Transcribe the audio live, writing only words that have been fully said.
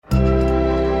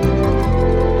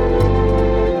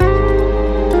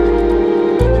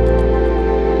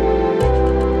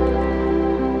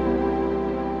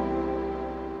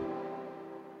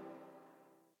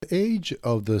age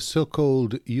of the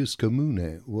so-called Ius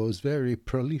Commune was very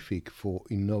prolific for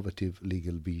innovative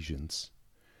legal visions.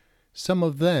 Some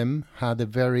of them had a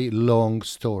very long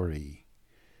story.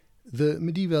 The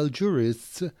medieval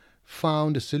jurists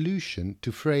found a solution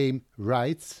to frame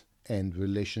rights and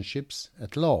relationships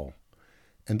at law,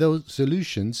 and those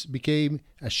solutions became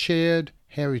a shared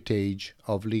heritage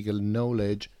of legal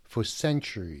knowledge for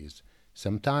centuries,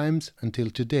 sometimes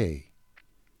until today.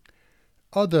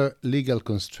 Other legal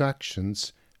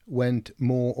constructions went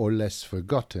more or less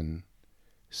forgotten.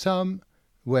 Some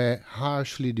were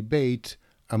harshly debated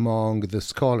among the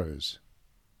scholars.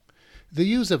 The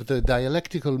use of the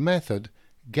dialectical method,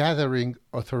 gathering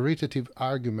authoritative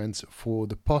arguments for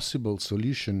the possible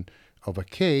solution of a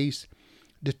case,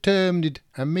 determined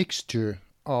a mixture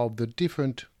of the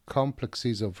different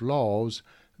complexes of laws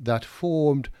that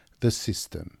formed the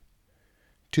system.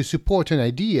 To support an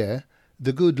idea,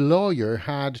 the good lawyer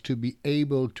had to be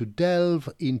able to delve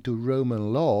into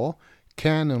Roman law,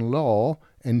 canon law,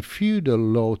 and feudal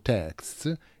law texts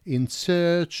in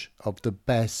search of the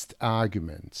best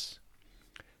arguments.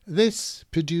 This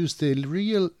produced a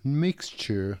real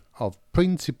mixture of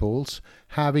principles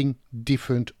having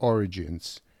different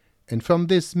origins, and from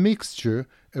this mixture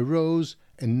arose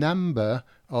a number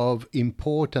of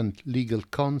important legal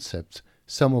concepts,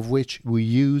 some of which we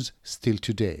use still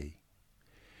today.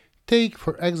 Take,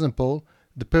 for example,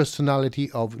 the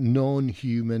personality of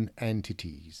non-human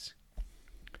entities.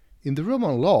 In the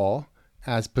Roman law,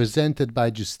 as presented by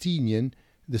Justinian,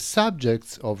 the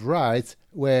subjects of rights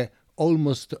were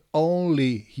almost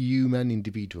only human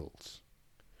individuals.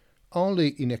 Only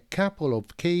in a couple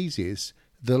of cases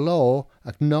the law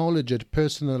acknowledged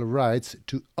personal rights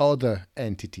to other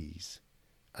entities.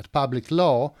 At public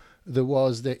law, there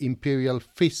was the imperial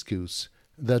fiscus,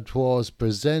 that was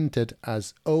presented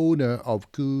as owner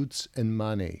of goods and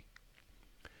money.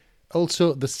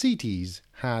 Also, the cities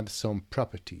had some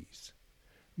properties.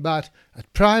 But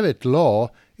at private law,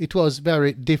 it was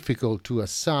very difficult to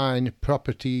assign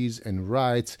properties and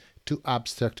rights to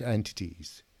abstract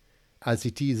entities, as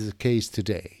it is the case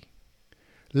today,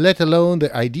 let alone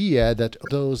the idea that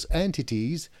those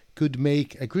entities could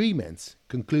make agreements,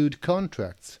 conclude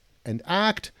contracts, and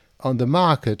act on the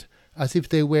market as if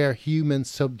they were human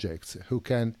subjects who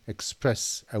can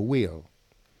express a will.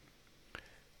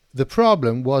 The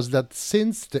problem was that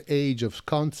since the age of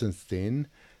Constantine,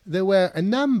 there were a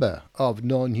number of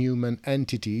non-human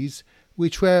entities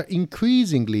which were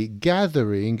increasingly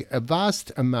gathering a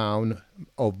vast amount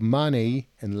of money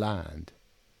and land.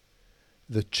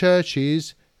 The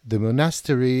churches, the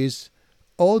monasteries,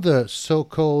 other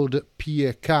so-called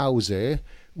pie causae,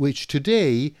 which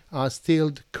today are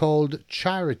still called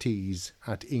charities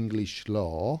at English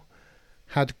law,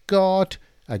 had got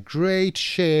a great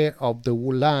share of the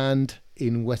land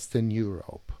in Western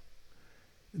Europe.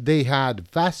 They had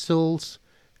vassals,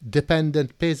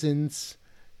 dependent peasants,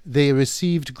 they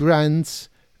received grants,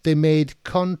 they made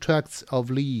contracts of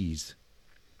lease.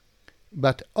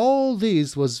 But all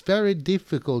this was very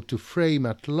difficult to frame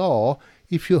at law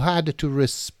if you had to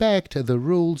respect the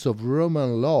rules of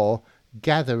Roman law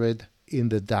gathered in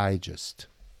the digest.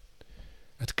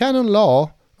 At canon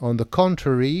law, on the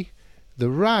contrary, the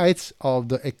rights of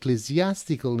the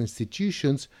ecclesiastical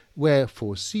institutions were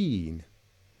foreseen.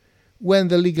 When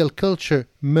the legal culture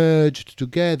merged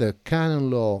together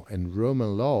canon law and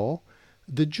Roman law,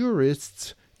 the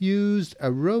jurists used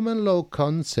a Roman law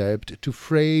concept to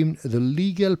frame the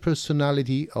legal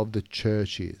personality of the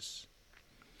churches.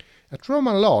 At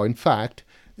Roman law, in fact,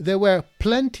 there were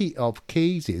plenty of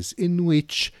cases in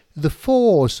which the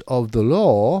force of the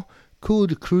law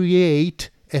could create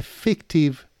a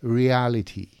fictive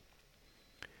reality.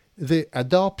 The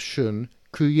adoption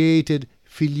created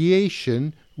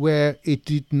filiation where it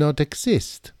did not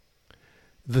exist.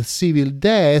 The civil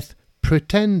death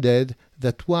pretended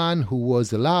that one who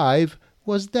was alive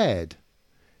was dead,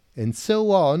 and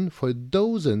so on for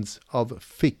dozens of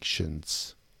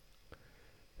fictions.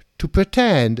 To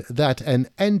pretend that an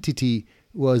entity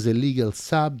was a legal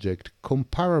subject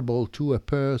comparable to a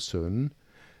person,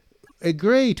 a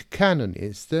great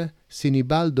canonist,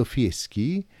 Sinibaldo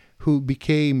Fieschi, who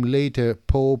became later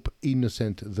Pope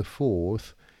Innocent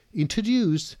IV,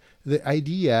 introduced the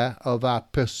idea of a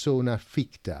persona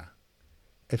ficta,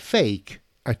 a fake,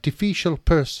 artificial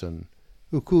person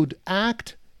who could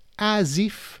act as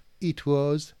if it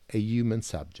was a human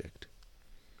subject.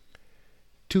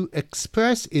 To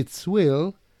express its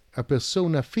will, a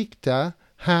persona ficta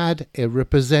had a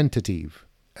representative,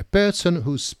 a person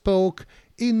who spoke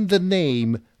in the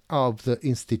name of the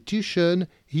institution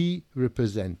he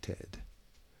represented.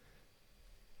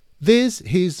 This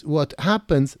is what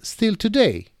happens still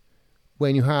today,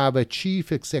 when you have a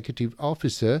chief executive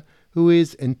officer who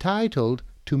is entitled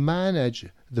to manage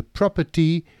the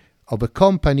property of a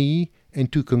company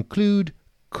and to conclude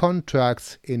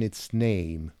contracts in its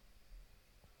name.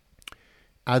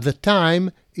 At the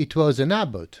time, it was an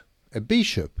abbot, a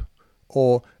bishop,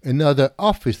 or another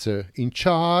officer in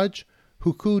charge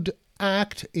who could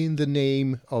act in the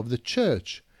name of the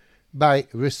church by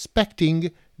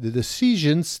respecting the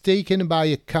decisions taken by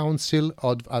a council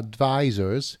of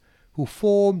advisors who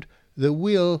formed the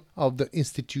will of the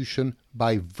institution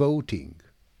by voting.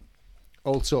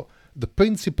 Also, the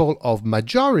principle of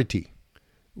majority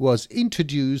was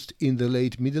introduced in the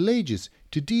late Middle Ages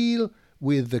to deal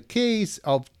with the case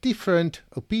of different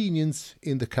opinions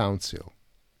in the council.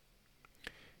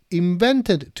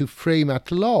 Invented to frame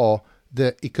at law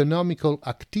the economical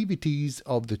activities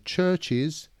of the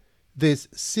churches, this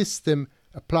system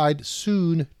applied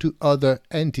soon to other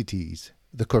entities,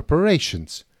 the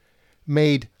corporations,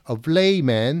 made of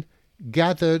laymen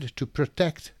gathered to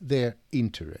protect their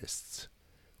interests.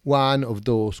 One of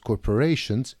those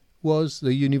corporations was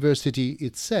the university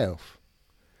itself.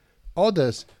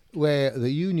 Others were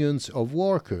the unions of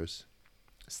workers.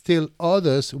 Still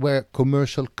others were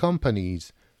commercial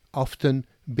companies, often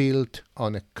built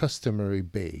on a customary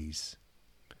base.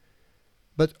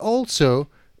 But also,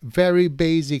 very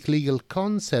basic legal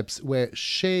concepts were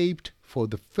shaped for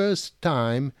the first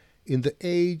time in the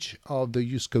age of the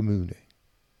Ius Commune.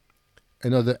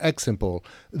 Another example,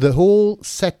 the whole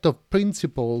set of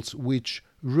principles which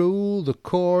rule the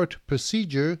court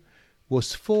procedure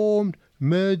was formed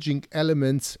merging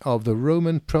elements of the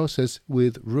Roman process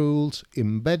with rules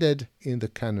embedded in the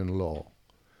canon law.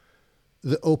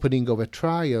 The opening of a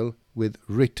trial with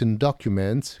written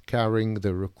documents carrying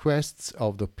the requests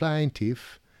of the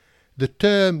plaintiff, the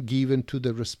term given to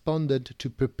the respondent to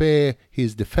prepare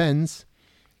his defense,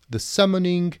 the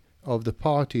summoning of the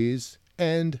parties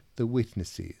and the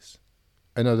witnesses.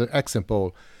 Another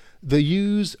example, the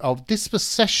use of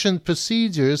dispossession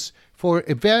procedures for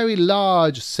a very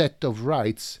large set of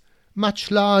rights, much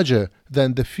larger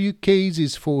than the few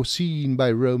cases foreseen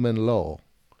by Roman law.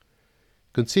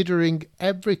 Considering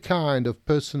every kind of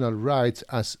personal rights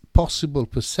as possible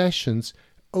possessions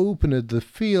opened the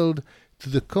field to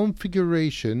the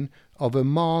configuration of a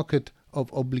market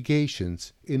of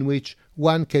obligations in which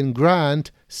one can grant,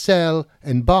 sell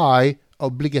and buy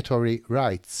obligatory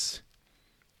rights.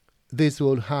 This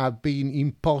would have been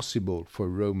impossible for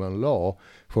Roman law,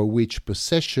 for which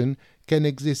possession can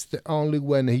exist only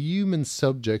when a human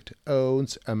subject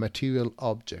owns a material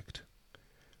object.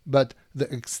 But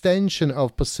the extension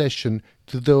of possession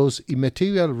to those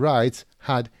immaterial rights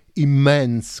had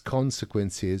immense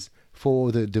consequences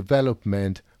for the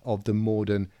development of the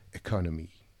modern economy.